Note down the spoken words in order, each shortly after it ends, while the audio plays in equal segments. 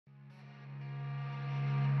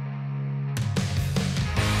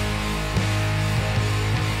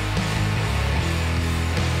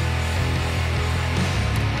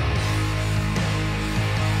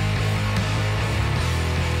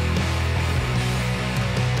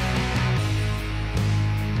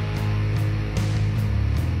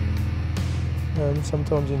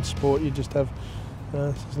Sometimes in sport you just have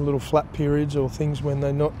little flat periods or things when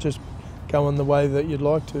they're not just going the way that you'd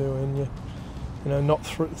like to, and not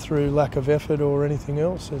through lack of effort or anything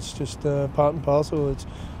else. It's just part and parcel. It's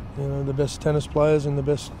the best tennis players and the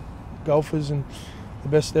best golfers and the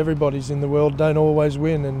best everybody's in the world don't always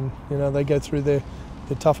win, and they go through their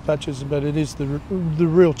tough patches. But it is the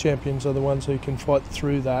real champions are the ones who can fight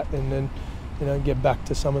through that and then get back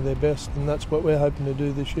to some of their best, and that's what we're hoping to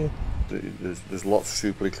do this year. There's lots of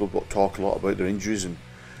Super League clubs that talk a lot about their injuries and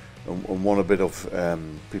want a bit of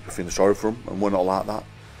people feeling sorry for them, and we're not like that.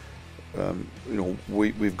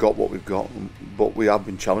 We've got what we've got, but we have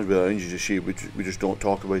been challenged with our injuries this year. We just don't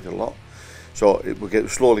talk about it a lot. So we're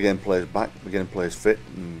slowly getting players back, we're getting players fit,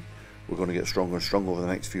 and we're going to get stronger and stronger over the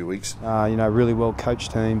next few weeks. Really well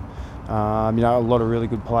coached team. A lot of really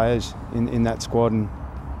good players in that squad, and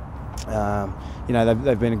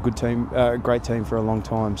they've been a good team, a great team for a long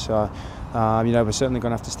time. So we're certainly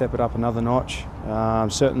going to have to step it up another notch.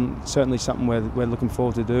 Certainly something we're looking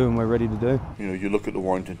forward to do and we're ready to do. You look at the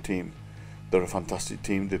Warrington team. They're a fantastic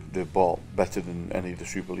team. They've bought better than any of the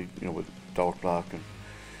Super League. With Darrell Clark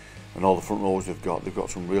and all the front rows they've got. They've got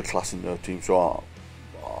some real class in their team. So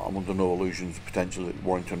I'm under no illusions. Potentially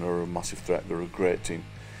Warrington are a massive threat. They're a great team,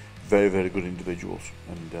 very very good individuals,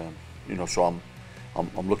 and so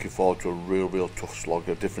I'm looking forward to a real tough slog,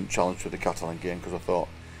 a different challenge to the Catalan game, because I thought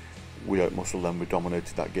we outmuscled them, we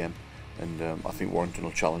dominated that game, and I think Warrington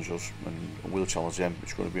will challenge us, and we'll challenge them.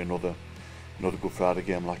 It's going to be another Good Friday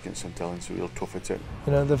game like in St Helens, so we'll tough it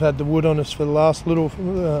out. They've had the wood on us for the last little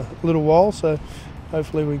while, so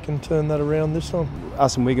hopefully we can turn that around this time.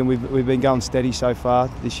 Us and Wigan, we've been going steady so far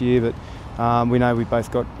this year, but we know we've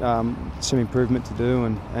both got some improvement to do,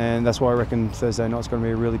 and that's why I reckon Thursday night's going to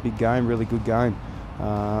be a really big game, really good game.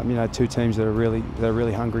 Two teams that are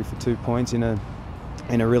really hungry for 2 points in a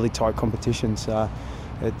really tight competition. So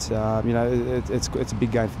it's a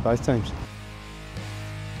big game for both teams.